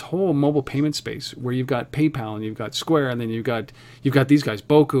 this whole mobile payment space, where you've got PayPal and you've got Square, and then you've got these guys,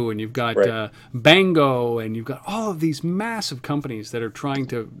 Boku, and you've got Bango, and you've got all of these massive companies that are trying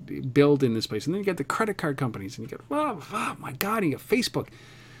to build in this space, and then you got the credit card companies, and you got oh my God, you got Facebook.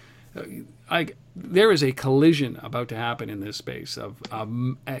 There is a collision about to happen in this space of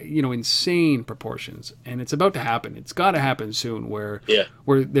insane proportions, and it's about to happen. It's got to happen soon. Where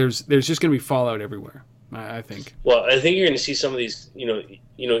there's just going to be fallout everywhere. I think. Well, I think you're going to see some of these.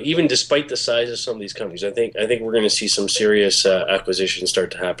 Even despite the size of some of these companies, I think we're going to see some serious acquisitions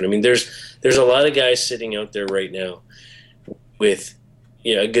start to happen. I mean, there's a lot of guys sitting out there right now with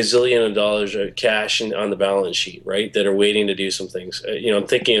a gazillion of dollars of cash on the balance sheet, right? That are waiting to do some things. I'm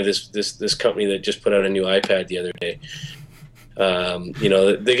thinking of this company that just put out a new iPad the other day. They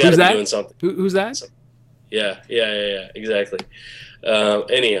got to be doing something. Who's that? Yeah, exactly.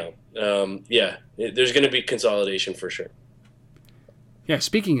 Anyhow, there's going to be consolidation for sure. Yeah.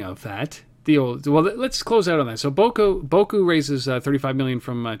 Speaking of that, let's close out on that. So Boku raises $35 million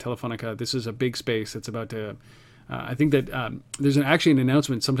from Telefonica. This is a big space that's about to. I think that there's actually an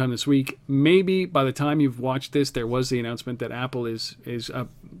announcement sometime this week. Maybe by the time you've watched this, there was the announcement that Apple is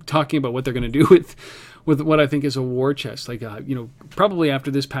talking about what they're going to do with what I think is a war chest. Like, probably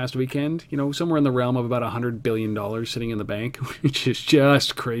after this past weekend, somewhere in the realm of about $100 billion sitting in the bank, which is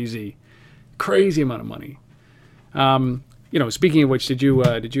just crazy amount of money. Speaking of which, did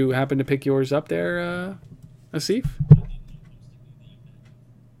you happen to pick yours up there, Asif?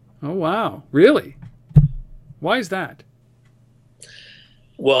 Oh, wow. Really? Why is that?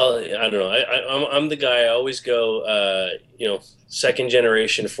 Well, I don't know. I'm the guy. I always go, second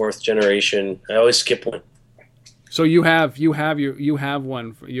generation, fourth generation. I always skip one. So you have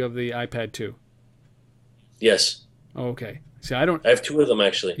one. You have the iPad 2. Yes. Oh, okay. See, I have 2 of them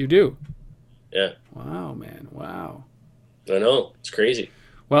actually. You do. Yeah. Wow, man. Wow. I know, it's crazy.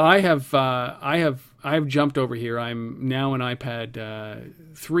 Well, I have jumped over here. I'm now an iPad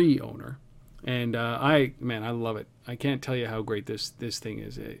 3 owner. And I love it. I can't tell you how great this thing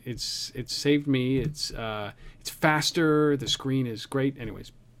is. It's saved me. It's faster. The screen is great.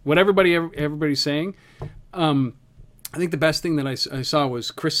 Anyways, what everybody's saying. I think the best thing that I saw was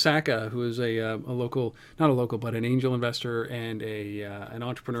Chris Sacca, who is a local, not a local, but an angel investor and an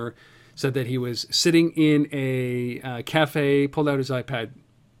entrepreneur, said that he was sitting in a cafe, pulled out his iPad,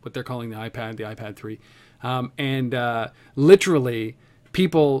 what they're calling the iPad 3, and literally.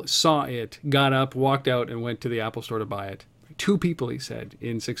 People saw it, got up, walked out, and went to the Apple store to buy it. 2 people, he said,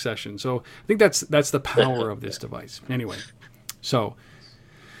 in succession. So I think that's the power of this device. Anyway, so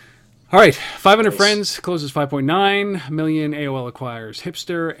all right, 500 Friends closes 5.9 million. AOL acquires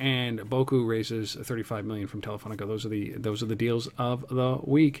Hipster, and Boku raises 35 million from Telefonica. Those are the deals of the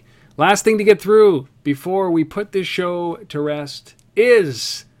week. Last thing to get through before we put this show to rest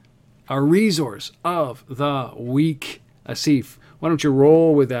is our resource of the week. Asif, why don't you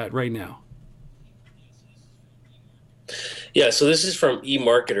roll with that right now? Yeah, so this is from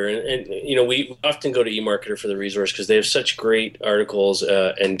eMarketer, and we often go to eMarketer for the resource because they have such great articles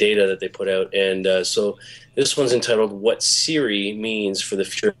and data that they put out. And so this one's entitled "What Siri Means for the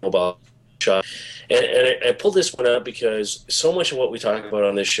Future of Mobile Shop." And I pulled this one out because so much of what we talk about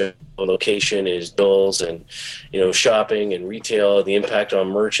on this show, location, is bills and shopping and retail, the impact on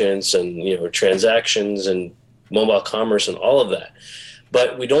merchants and transactions and mobile commerce and all of that.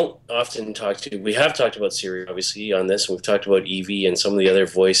 But we don't often we have talked about Siri, obviously, on this, and we've talked about EV and some of the other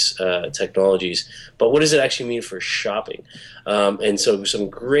voice technologies. But what does it actually mean for shopping? And so some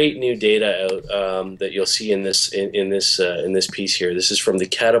great new data out that you'll see in this piece here. This is from the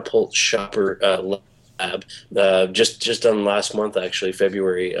Catapult Shopper Lab, just done last month, actually,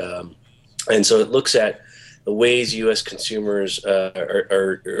 February. And so it looks at the ways U.S. consumers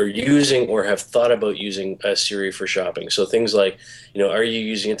are using or have thought about using Siri for shopping. So things like, are you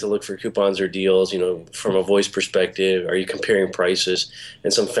using it to look for coupons or deals, from a voice perspective? Are you comparing prices?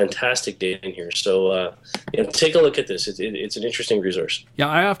 And some fantastic data in here. So, take a look at this. It's an interesting resource. Yeah,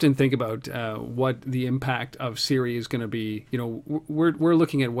 I often think about what the impact of Siri is going to be. We're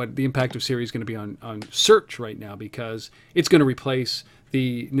looking at what the impact of Siri is going to be on search right now, because it's going to replace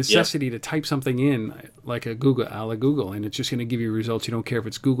the necessity to type something in like a la Google, and it's just going to give you results. You don't care if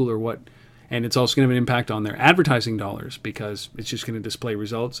it's Google or what. And it's also going to have an impact on their advertising dollars, because it's just going to display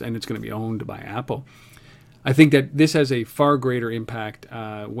results, and it's going to be owned by Apple. I think that this has a far greater impact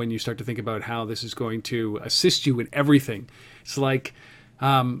when you start to think about how this is going to assist you in everything. It's like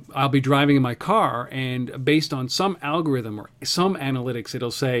I'll be driving in my car, and based on some algorithm or some analytics,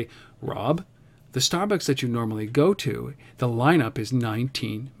 it'll say, Rob, the Starbucks that you normally go to, the lineup is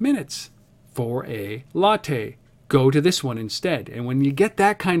 19 minutes for a latte. Go to this one instead. And when you get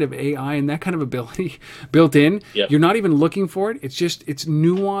that kind of AI and that kind of ability built in, you're not even looking for it. It's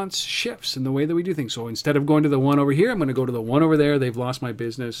nuance shifts in the way that we do things. So instead of going to the one over here, I'm going to go to the one over there. They've lost my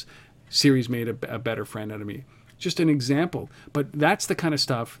business. Siri's made a better friend out of me. Just an example. But that's the kind of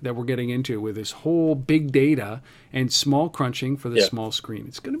stuff that we're getting into with this whole big data and small crunching for the small screen.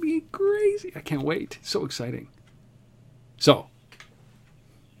 It's going to be crazy. I can't wait. It's so exciting. So.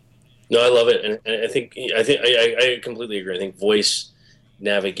 No, I love it, and I think I completely agree. I think voice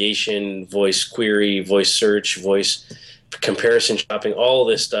navigation, voice query, voice search, voice comparison shopping, all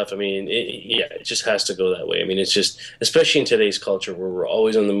this stuff. I mean, it just has to go that way. I mean, it's just, especially in today's culture where we're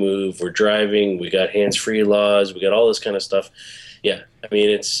always on the move, we're driving, we got hands-free laws, we got all this kind of stuff. Yeah, I mean,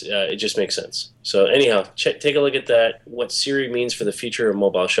 it just makes sense. So anyhow, take a look at that. What Siri means for the future of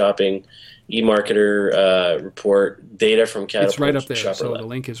mobile shopping. eMarketer report, data from Catapult. It's right up there. Shopper So Lab. the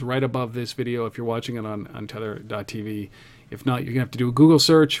link is right above this video if you're watching it on tether.tv. If not, you're going to have to do a Google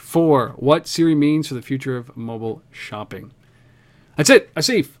search for what Siri means for the future of mobile shopping. That's it.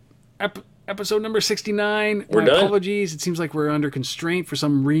 Asif, episode number 69. We're My done. apologies. It seems like we're under constraint for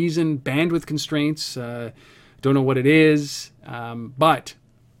some reason, bandwidth constraints. Don't know what it is, but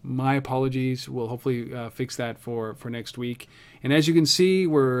my apologies. We'll hopefully fix that for next week. And as you can see,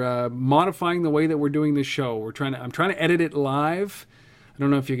 we're modifying the way that we're doing this show. I'm trying to edit it live. I don't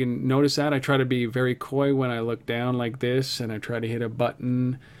know if you can notice that. I try to be very coy when I look down like this, and I try to hit a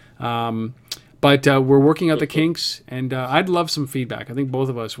button. But we're working out the kinks, and I'd love some feedback. I think both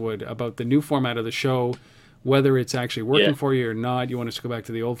of us would, about the new format of the show, whether it's actually working for you or not. You want us to go back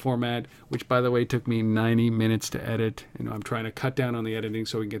to the old format, which, by the way, took me 90 minutes to edit. I'm trying to cut down on the editing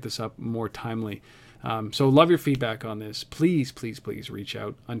so we can get this up more timely. So love your feedback on this. Please, please, please reach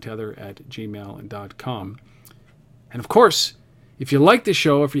out, untether@gmail.com. And of course, if you like this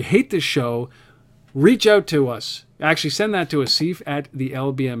show, if you hate this show, reach out to us. Actually, send that to Asif at the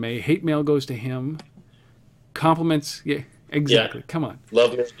LBMA. Hate mail goes to him. Compliments, exactly. Yeah. Come on.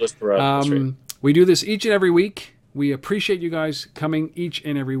 Love mail goes to Rob. That's right. We do this each and every week. We appreciate you guys coming each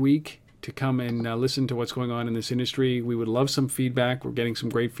and every week to come and listen to what's going on in this industry. We would love some feedback. We're getting some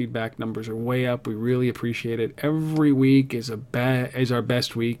great feedback. Numbers are way up. We really appreciate it. Every week is our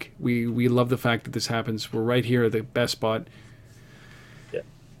best week. We love the fact that this happens. We're right here at the best spot. Yeah.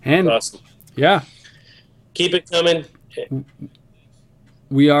 And awesome. Yeah. Keep it coming.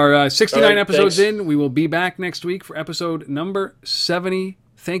 We are 69 right, episodes thanks. in. We will be back next week for episode number 70.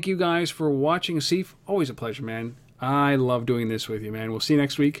 Thank you guys for watching. Asif, always a pleasure, man. I love doing this with you, man. We'll see you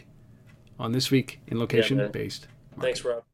next week on This Week in Location Based. Thanks, Rob.